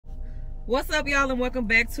What's up, y'all, and welcome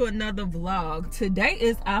back to another vlog. Today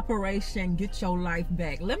is Operation Get Your Life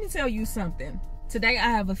Back. Let me tell you something. Today I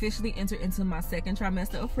have officially entered into my second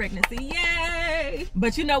trimester of pregnancy. Yay!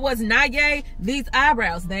 But you know what's not yay? These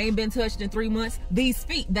eyebrows, they ain't been touched in 3 months. These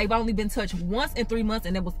feet, they've only been touched once in 3 months,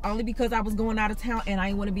 and it was only because I was going out of town and I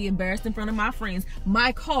didn't want to be embarrassed in front of my friends.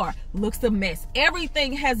 My car looks a mess.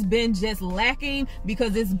 Everything has been just lacking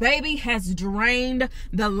because this baby has drained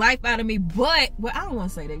the life out of me. But, well, I don't want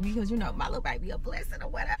to say that because, you know, my little baby a blessing or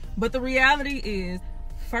whatever. But the reality is,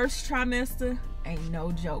 first trimester ain't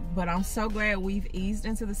no joke, but I'm so glad we've eased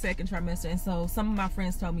into the second trimester. And so some of my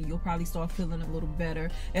friends told me you'll probably start feeling a little better.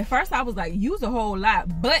 At first I was like, use a whole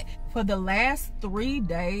lot, but for the last 3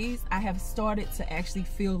 days I have started to actually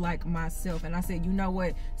feel like myself. And I said, you know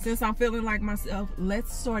what, since I'm feeling like myself,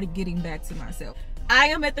 let's start getting back to myself. I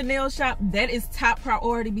am at the nail shop. That is top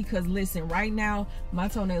priority because listen, right now my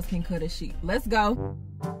toenails can cut a sheet. Let's go.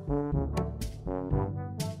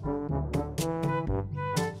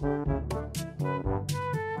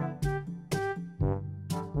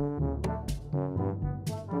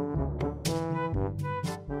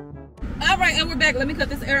 Alright, and we're back. Let me cut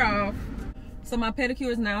this hair off. So my pedicure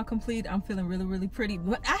is now complete. I'm feeling really pretty.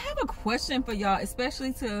 But I have a question for y'all,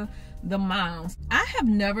 especially to the moms. I have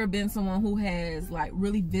never been someone who has like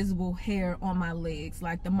really visible hair on my legs.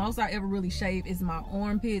 Like the most I ever really shave is my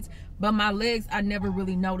armpits, but my legs, I never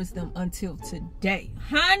really noticed them until today.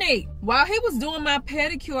 Honey, while he was doing my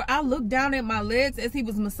pedicure, I looked down at my legs as he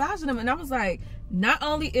was massaging them, and I was like, not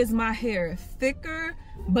only is my hair thicker,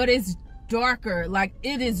 but it's darker. Like,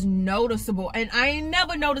 it is noticeable, and I ain't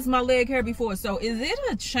never noticed my leg hair before. So is it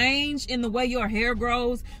a change in the way your hair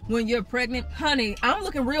grows when you're pregnant? Honey, I'm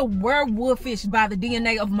looking real werewolfish by the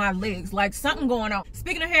DNA of my legs. Like, something going on.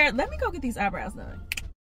 Speaking of hair, let me go get these eyebrows done.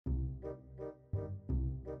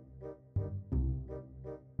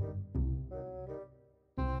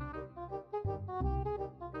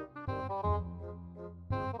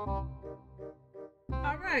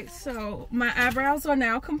 Alright, so my eyebrows are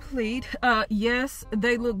now complete. Yes,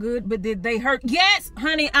 they look good, but did they hurt? Yes,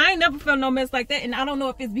 honey, I ain't never felt no mess like that. And I don't know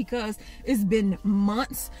if it's because it's been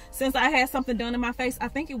months since I had something done in my face. I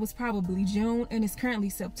think it was probably June, and it's currently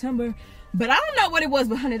September. But I don't know what it was,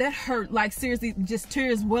 but honey, that hurt. Like, seriously, just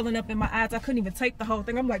tears welling up in my eyes. I couldn't even take the whole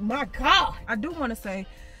thing. I'm like, my God. I do want to say,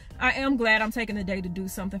 I am glad I'm taking the day to do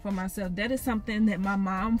something for myself. That is something that my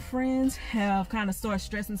mom friends have kind of started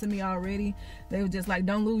stressing to me already. They were just like,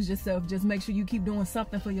 don't lose yourself. Just make sure you keep doing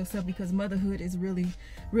something for yourself because motherhood is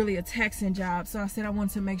really a taxing job. So I said I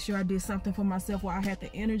wanted to make sure I did something for myself while I had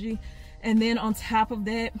the energy. And then on top of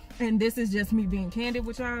that, and this is just me being candid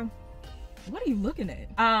with y'all, what are you looking at?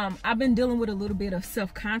 I've been dealing with a little bit of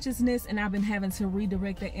self-consciousness, and I've been having to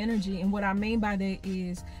redirect the energy. And what I mean by that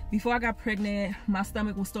is, before I got pregnant, my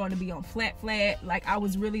stomach was starting to be on flat. Like, I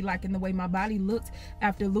was really liking the way my body looked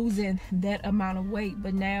after losing that amount of weight.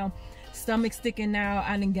 But now, stomach sticking now,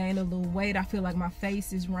 I done gained a little weight. I feel like my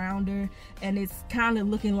face is rounder, and it's kind of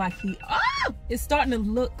looking like it's starting to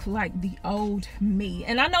look like the old me.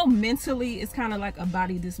 And I know mentally it's kind of like a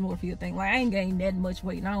body dysmorphia thing. Like, I ain't gained that much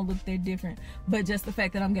weight and I don't look that different, but just the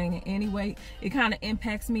fact that I'm gaining any weight, it kind of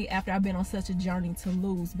impacts me after I've been on such a journey to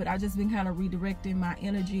lose. But I just been kind of redirecting my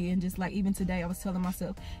energy, and just like even today I was telling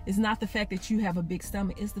myself, it's not the fact that you have a big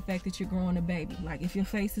stomach, it's the fact that you're growing a baby. Like, if your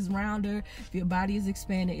face is rounder, if your body is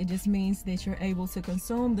expanded, it just means that you're able to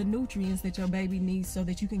consume the nutrients that your baby needs so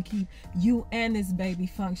that you can keep you and this baby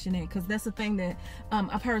functioning. Because that's the thing that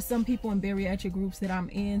I've heard some people in bariatric groups that I'm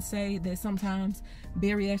in say that sometimes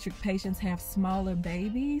bariatric patients have smaller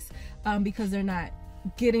babies because they're not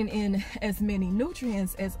getting in as many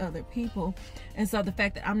nutrients as other people. And so the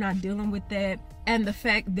fact that I'm not dealing with that, and the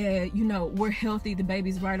fact that, you know, we're healthy, the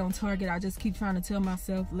baby's right on target, I just keep trying to tell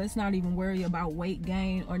myself, let's not even worry about weight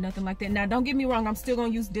gain or nothing like that. Now, don't get me wrong, I'm still gonna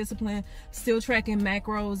use discipline, still tracking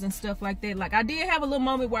macros and stuff like that. Like, I did have a little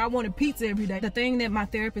moment where I wanted pizza every day. The thing that my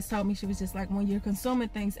therapist told me, she was just like, when you're consuming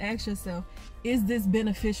things, ask yourself, is this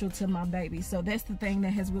beneficial to my baby? So that's the thing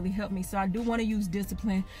that has really helped me. So I do want to use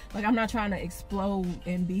discipline. Like, I'm not trying to explode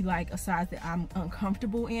and be like a size that I'm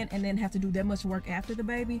uncomfortable in and then have to do that much work after the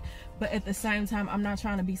baby. But at the same time, I'm not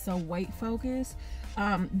trying to be so weight focused.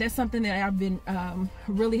 That's something that I've been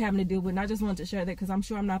really having to deal with, and I just wanted to share that because I'm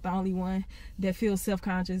sure I'm not the only one that feels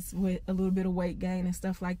self-conscious with a little bit of weight gain and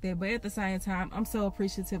stuff like that. But at the same time, I'm so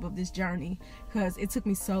appreciative of this journey because it took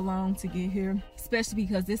me so long to get here, especially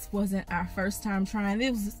because this wasn't our first time trying.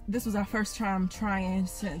 This was our first time trying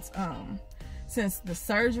since the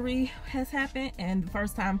surgery has happened, and the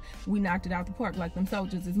first time we knocked it out the park like them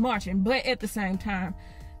soldiers is marching. But at the same time,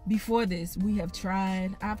 before this, I've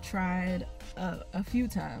tried a few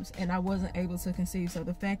times and I wasn't able to conceive. So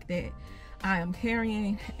the fact that I am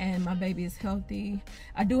carrying and my baby is healthy,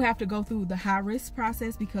 I do have to go through the high risk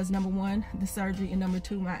process because number one, the surgery, and number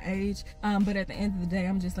two, my age. But at the end of the day,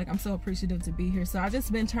 I'm just like, I'm so appreciative to be here. So I've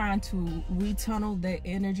just been trying to retunnel that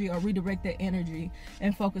energy or redirect that energy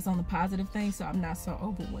and focus on the positive things so I'm not so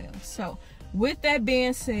overwhelmed. So with that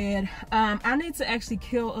being said, I need to actually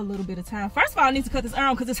kill a little bit of time. First of all, I need to cut this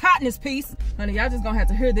iron because it's hot in this piece. Honey, y'all just gonna have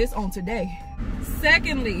to hear this on today.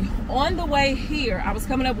 Secondly, on the way here, I was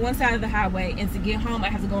coming up one side of the highway, and to get home, I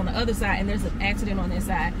have to go on the other side, and there's an accident on that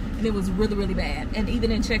side, and it was really, really bad. And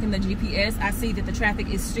even in checking the GPS, I see that the traffic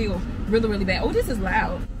is still really, really bad. Oh, this is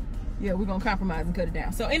loud. Yeah, we're gonna compromise and cut it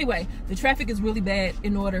down. So anyway, the traffic is really bad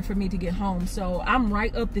in order for me to get home. So I'm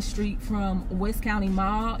right up the street from West County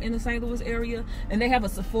Mall in the St. Louis area, and they have a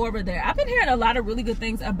Sephora there. I've been hearing a lot of really good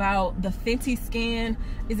things about the Fenty Skin.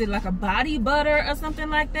 Is it like a body butter or something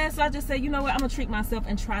like that? So I just said, you know what, I'm gonna treat myself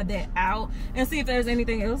and try that out and see if there's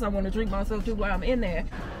anything else I want to treat myself to while I'm in there.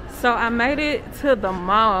 So I made it to the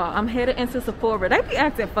mall. I'm headed into Sephora. They be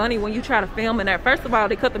acting funny when you try to film in there. First of all,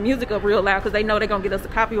 they cut the music up real loud because they know they're gonna get us a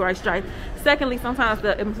copyright strike. Secondly, sometimes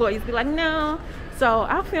the employees be like, no. So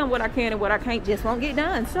I'll film what I can, and what I can't just won't get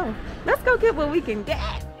done. So let's go get what we can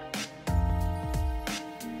get.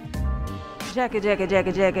 Jacket, jacket,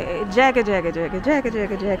 jacket, jacket, jacket, jacket, jacket, jacket,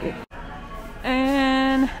 jacket, jacket.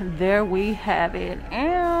 And there we have it.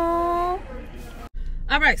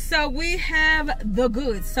 All right, so we have the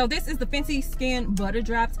goods. So this is the Fenty Skin Butta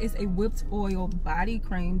Drops. It's a whipped oil body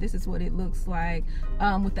cream. This is what it looks like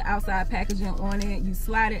with the outside packaging on it. You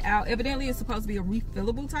slide it out. Evidently, it's supposed to be a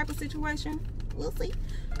refillable type of situation. We'll see.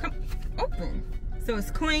 Come open. So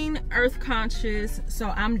it's clean, earth conscious. So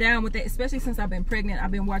I'm down with that, especially since I've been pregnant.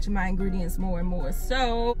 I've been watching my ingredients more and more.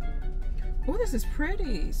 So, oh, this is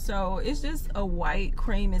pretty. So it's just a white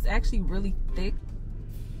cream. It's actually really thick.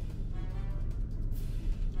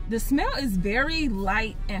 The smell is very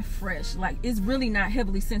light and fresh. Like, it's really not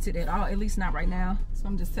heavily scented at all, at least not right now. So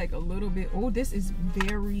I'm just take a little bit. Oh, this is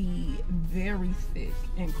very, very thick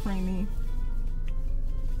and creamy.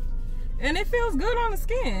 And it feels good on the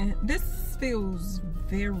skin. This feels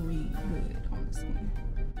very good on the skin.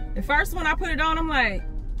 At first when I put it on, I'm like,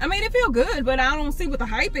 I mean, it feels good, but I don't see what the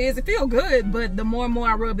hype is. It feels good, but the more and more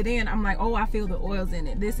I rub it in, I'm like, oh, I feel the oils in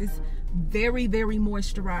it. This is very, very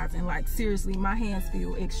moisturizing. Like, seriously, my hands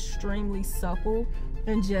feel extremely supple,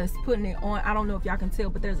 and just putting it on, I don't know if y'all can tell,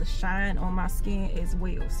 but there's a shine on my skin as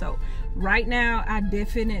well. So right now I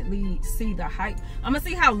definitely see the hype. I'm gonna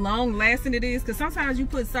see how long lasting it is, because sometimes you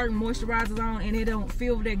put certain moisturizers on and it don't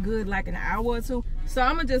feel that good like an hour or two. So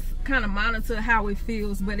I'm gonna just kind of monitor how it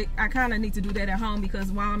feels, but I kind of need to do that at home,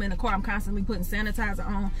 because while I'm in the car, I'm constantly putting sanitizer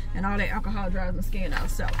on, and all that alcohol dries my skin out.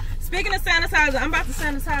 So speaking of sanitizer, I'm about to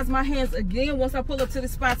sanitize my hands again once I pull up to the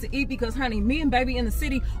spot to eat, because honey, me and baby in the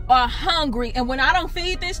city are hungry, and when I don't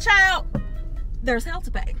feed this child, there's hell to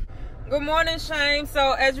pay. Good morning, Shane.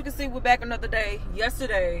 So as you can see, we're back another day.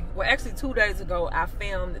 Yesterday, well actually 2 days ago, I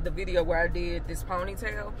filmed the video where I did this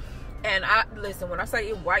ponytail. And listen, when I say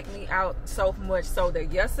it wiped me out so much so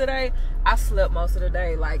that yesterday I slept most of the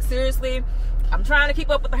day. Like, seriously, I'm trying to keep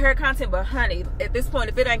up with the hair content, but honey, at this point,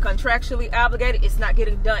 if it ain't contractually obligated, it's not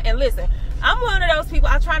getting done. And listen, I'm one of those people,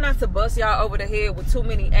 I try not to bust y'all over the head with too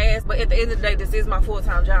many ads, but at the end of the day, this is my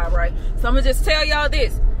full-time job, right? So I'm gonna just tell y'all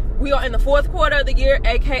this. We are in the 4th quarter of the year,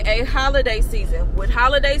 aka holiday season. With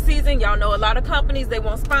holiday season, y'all know a lot of companies, they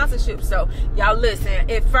want sponsorship. So y'all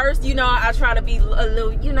listen, at first, you know, I try to be a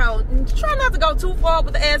little, you know, try not to go too far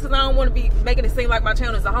with the ads, because I don't want to be making it seem like my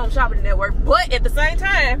channel is a home shopping network. But at the same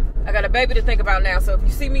time, I got a baby to think about now. So if you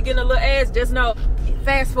see me getting a little ads, just know,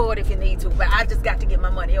 fast forward if you need to. But I just got to get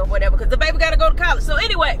my money or whatever, because the baby got to go to college. So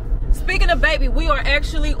anyway, speaking of baby, we are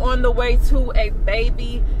actually on the way to a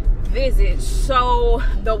baby visit. So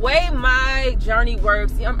the way my journey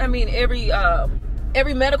works, I mean, every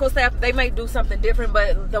medical staff, they may do something different,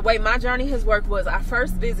 but the way my journey has worked was, our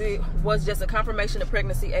first visit was just a confirmation of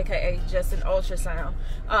pregnancy, aka just an ultrasound,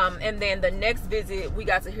 and then the next visit we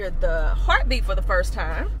got to hear the heartbeat for the first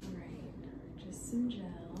time. Right, just some gel.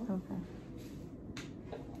 Okay.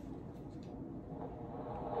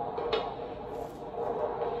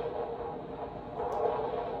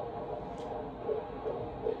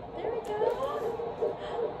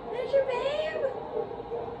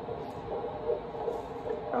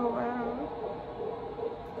 Oh wow.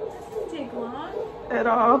 This doesn't take long. At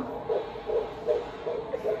all.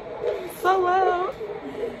 So loud.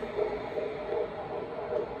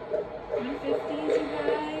 150s, you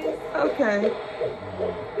guys. Okay.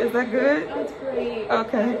 Is that good? Oh, it's great.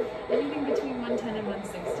 Okay. Anything between 110 and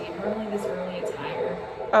 160. Normally this early it's higher.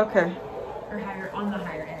 Okay. Or higher, on the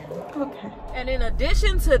higher end. Okay. And in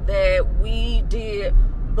addition to that, we did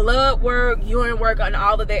blood work, urine work, and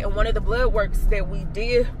all of that. And one of the blood works that we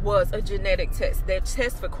did was a genetic test that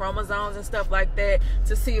tests for chromosomes and stuff like that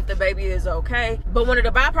to see if the baby is okay. But one of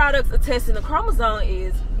the byproducts of testing the chromosome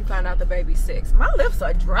is you find out the baby's sex. My lips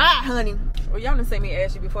are dry, honey. Well, y'all done seen me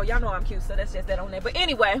ask you before. Y'all know I'm cute, so that's just that on there. But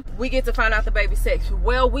anyway, we get to find out the baby's sex.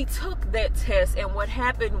 Well, we took that test, and what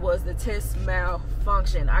happened was the test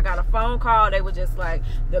malfunctioned. I got a phone call. They were just like,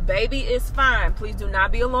 the baby is fine. Please do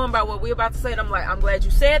not be alarmed by what we're about to say. And I'm like, I'm glad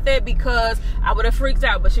you said that, because I would have freaked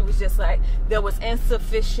out. But she was just like, there was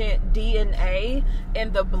insufficient DNA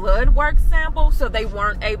in the blood work sample, so they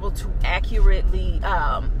weren't able to accurately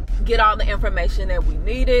get all the information that we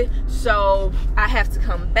needed. So I have to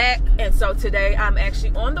come back, and so today I'm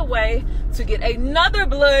actually on the way to get another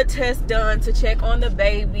blood test done to check on the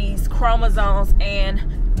baby's chromosomes,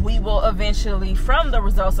 and we will eventually, from the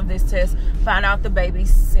results of this test, find out the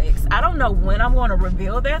baby's sex. I don't know when I'm going to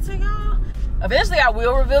reveal that to y'all. Eventually I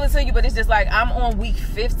will reveal it to you, but it's just like I'm on week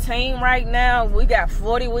 15 right now. We got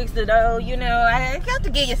 40 weeks to go. You know, I got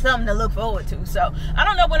to give you something to look forward to. So I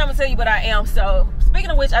don't know when I'm gonna tell you, but I am. So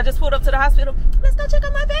speaking of which, I just pulled up to the hospital. Let's go check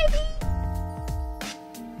on my baby.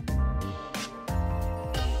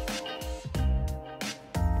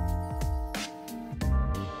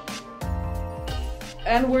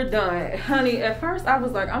 And we're done. Honey, at first I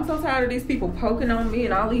was like, I'm so tired of these people poking on me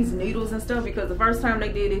and all these needles and stuff, because the first time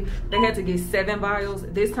they did it, they had to get 7 vials.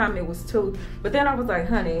 This time it was 2. But then I was like,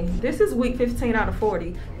 honey, this is week 15 out of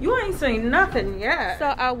 40. You ain't seen nothing yet. So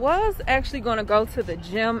I was actually gonna go to the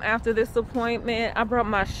gym after this appointment. I brought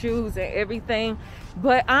my shoes and everything.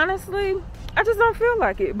 But honestly, I just don't feel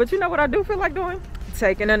like it. But you know what I do feel like doing?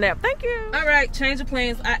 Taking a nap. Thank you. All right, change of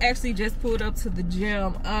plans. I actually just pulled up to the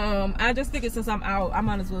gym. I just figured since I'm out, I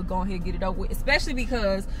might as well go ahead and get it over with, especially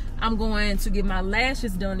because I'm going to get my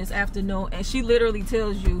lashes done this afternoon, and she literally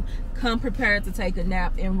tells you come prepared to take a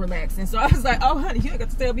nap and relax. And so I was like, oh honey, you ain't got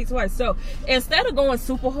to tell me twice. So instead of going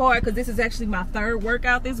super hard, because this is actually my 3rd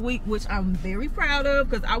workout this week, which I'm very proud of,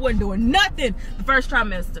 because I wasn't doing nothing the first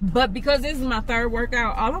trimester, but because this is my 3rd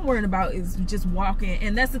workout, all I'm worrying about is just walking.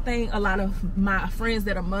 And that's the thing, a lot of my friends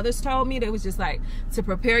that are mothers told me, they was just like, to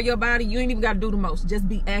prepare your body, you ain't even got to do the most, just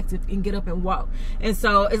be active and get up and walk. And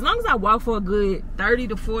so as long as I walk for a good 30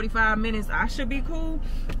 to 45 minutes, I should be cool.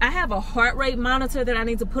 I have a heart rate monitor that I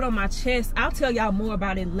need to put on my chest. I'll tell y'all more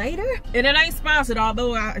about it later, and it ain't sponsored,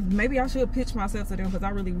 although maybe I should pitch myself to them, because I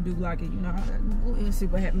really do like it. You know, we'll see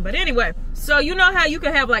what happens. But anyway, so you know how you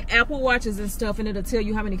can have like Apple Watches and stuff, and it'll tell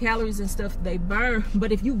you how many calories and stuff they burn,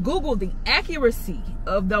 but if you Google the accuracy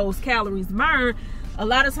of those calories burned, a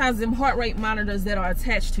lot of times them heart rate monitors that are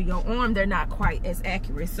attached to your arm, they're not quite as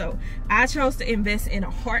accurate. So I chose to invest in a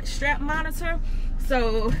heart strap monitor.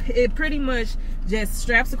 So it pretty much just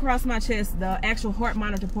straps across my chest. The actual heart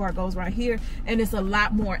monitor part goes right here, and it's a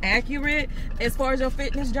lot more accurate as far as your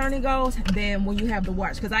fitness journey goes than when you have the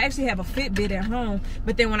watch, because I actually have a Fitbit at home.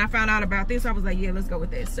 But then when I found out about this, I was like, yeah, let's go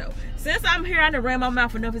with this. So since I'm here, I done ran my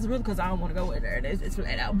mouth enough. It's really because I don't want to go in there. It's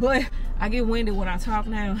flat out, but I get winded when I talk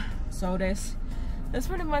now, so that's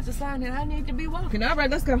pretty much a sign that I need to be walking. All right,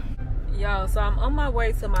 let's go. Y'all, so I'm on my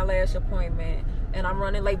way to my lash appointment, and I'm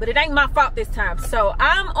running late, but it ain't my fault this time. So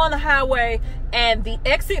I'm on the highway, and the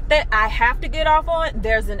exit that I have to get off on,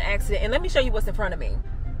 there's an accident. And let me show you what's in front of me.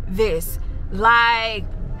 This, like,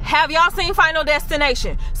 have y'all seen Final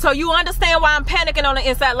Destination? So you understand why I'm panicking on the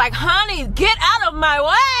inside. Like, honey, get out of my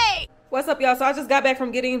way. What's up, y'all? So I just got back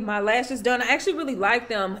from getting my lashes done. I actually really like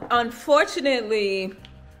them. Unfortunately,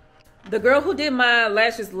 the girl who did my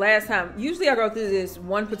lashes last time, usually I go through this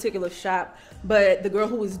one particular shop, but the girl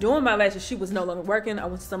who was doing my lashes, she was no longer working. I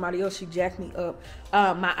went to somebody else. She jacked me up.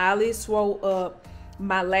 My eyelids swole up.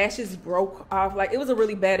 My lashes broke off. Like, it was a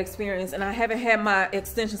really bad experience, and I haven't had my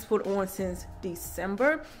extensions put on since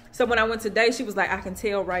December. So when I went today, she was like, I can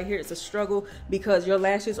tell right here it's a struggle because your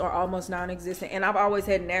lashes are almost non-existent. And I've always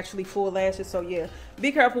had naturally full lashes, so yeah,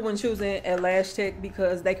 be careful when choosing a lash tech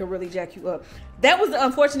because they can really jack you up. That was the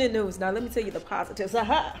unfortunate news. Now let me tell you the positives.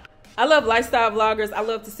 I love lifestyle vloggers. I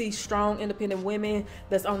love to see strong, independent women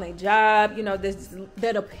that's on their job, you know,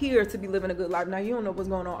 that appear to be living a good life. Now, you don't know what's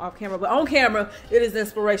going on off camera, but on camera, it is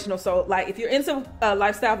inspirational. So, like, if you're into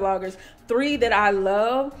lifestyle vloggers, 3 that I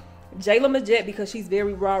love: Jayla Majette, because she's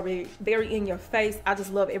very raw, very in your face. I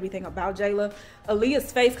just love everything about Jayla.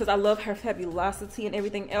 Aaliyah's Face, because I love her fabulosity and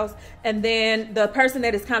everything else. And then the person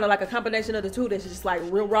that is kind of like a combination of the 2, that's just like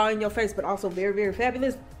real raw in your face, but also very, very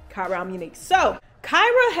fabulous, Kyra Unique. So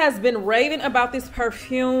Kyra has been raving about this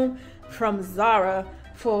perfume from Zara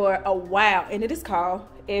for a while, and it is called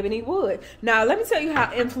Ebony Wood. Now let me tell you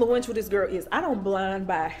how influential this girl is. I don't blind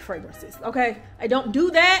buy fragrances, okay? I don't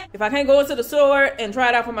do that. If I can't go into the store and try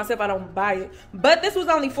it out for myself, I don't buy it. But this was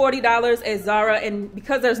only $40 at Zara, and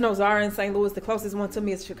because there's no Zara in St. Louis, the closest one to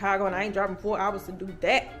me is Chicago, and I ain't driving 4 hours to do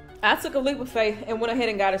that. I took a leap of faith and went ahead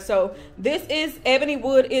and got it. So this is Ebony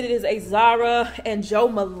Wood. It is a Zara and Joe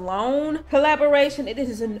Malone collaboration. It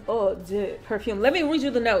is an perfume. Let me read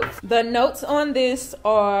you the notes. The notes on this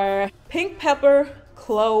are pink pepper,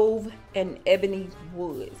 clove, and ebony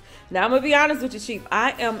woods. Now I'm gonna be honest with you, Chief.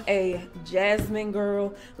 I am a jasmine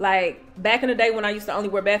girl. Like back in the day when I used to only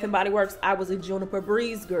wear Bath and Body Works, I was a juniper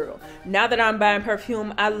breeze girl. Now that I'm buying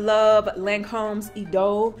perfume, I love Lancome's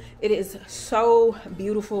Idole. It is so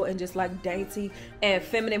beautiful and just like dainty and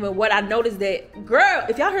feminine. But what I noticed that, girl,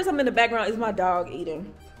 if y'all heard something in the background, is my dog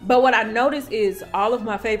eating. But what I noticed is all of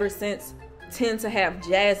my favorite scents tend to have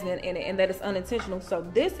jasmine in it, and that is unintentional. So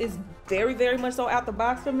this is very, very much so out the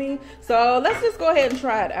box for me. So let's just go ahead and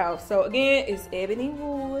try it out. So again, it's Ebony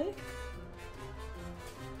Wood.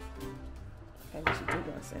 Okay, what you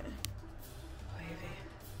do, gonna say?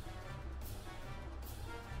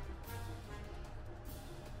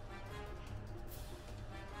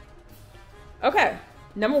 Okay,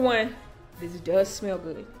 number one, this does smell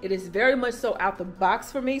good. It is very much so out the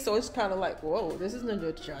box for me, so it's kind of like, whoa, this isn't an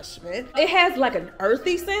adjustment. It has like an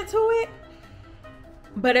earthy scent to it,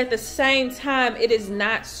 but at the same time, it is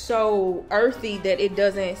not so earthy that it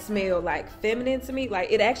doesn't smell like feminine to me.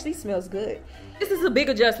 Like, it actually smells good. This is a big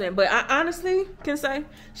adjustment, but I honestly can say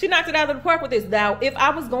she knocked it out of the park with this. Now, if I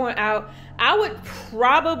was going out, I would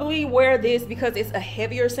probably wear this because it's a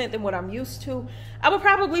heavier scent than what I'm used to. I would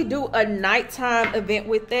probably do a nighttime event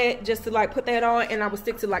with that, just to like put that on, and I would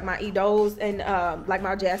stick to like my Idols and like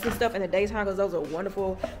my jasmine stuff in the daytime, because those are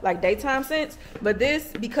wonderful like daytime scents. But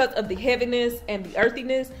this, because of the heaviness and the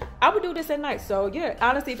earthiness, I would do this at night. So yeah,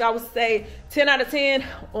 honestly, if I would say 10 out of 10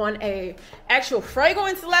 on a actual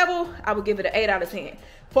fragrance level, I would give it an 8 out of 10.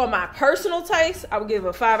 For my personal taste, I would give it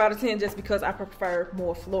a 5 out of 10 just because I prefer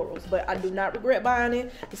more florals. But I do not regret buying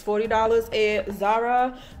it. It's $40 at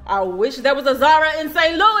Zara. I wish there was a Zara in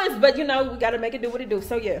St. Louis, but you know, we got to make it do what it do.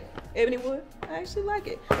 So yeah, Ebony Wood, I actually like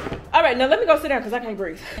it. All right, now let me go sit down because I can't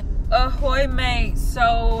breathe. Ahoy, mate.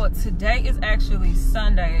 So today is actually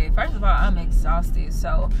Sunday. First of all, I'm exhausted.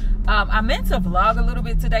 So I meant to vlog a little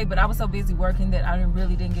bit today, but I was so busy working that I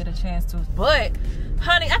really didn't get a chance to. But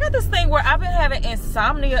honey, I got this thing where I've been having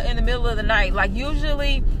insomnia in the middle of the night. Like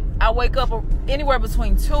usually I wake up anywhere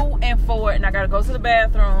between 2 and 4 and I gotta go to the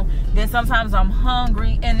bathroom. Then sometimes I'm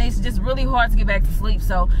hungry and it's just really hard to get back to sleep.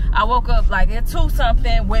 So I woke up like at 2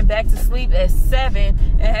 something, went back to sleep at 7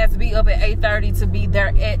 and had to be up at 8:30 to be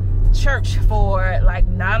there at church for like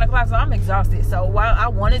 9 o'clock. So I'm exhausted. So while I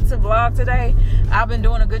wanted to vlog today, I've been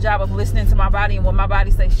doing a good job of listening to my body, and when my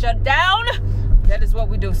body says shut down, that is what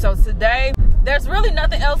we do. So today there's really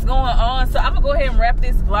nothing else going on, so I'm gonna go ahead and wrap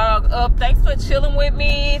this vlog up. Thanks for chilling with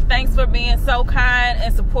me. Thanks for being so kind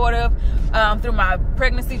and supportive through my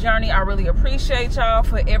pregnancy journey. I really appreciate y'all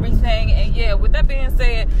for everything. And yeah, with that being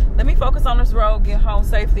said, let me focus on this road, get home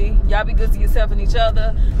safely. Y'all be good to yourself and each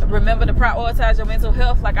other. Remember to prioritize your mental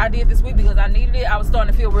health like I did this week, because I needed it. I was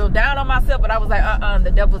starting to feel real down on myself, but I was like,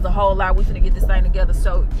 the devil's a whole lot. We finna get this thing together.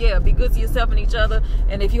 So yeah, be good to yourself and each other.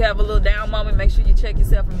 And if you have a little down moment, make sure you check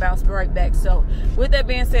yourself and bounce right back. So with that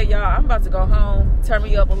being said, y'all, I'm about to go home, turn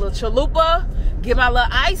me up a little chalupa, get my little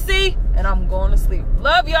icy, and I'm going to sleep.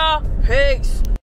 Love y'all. Peace.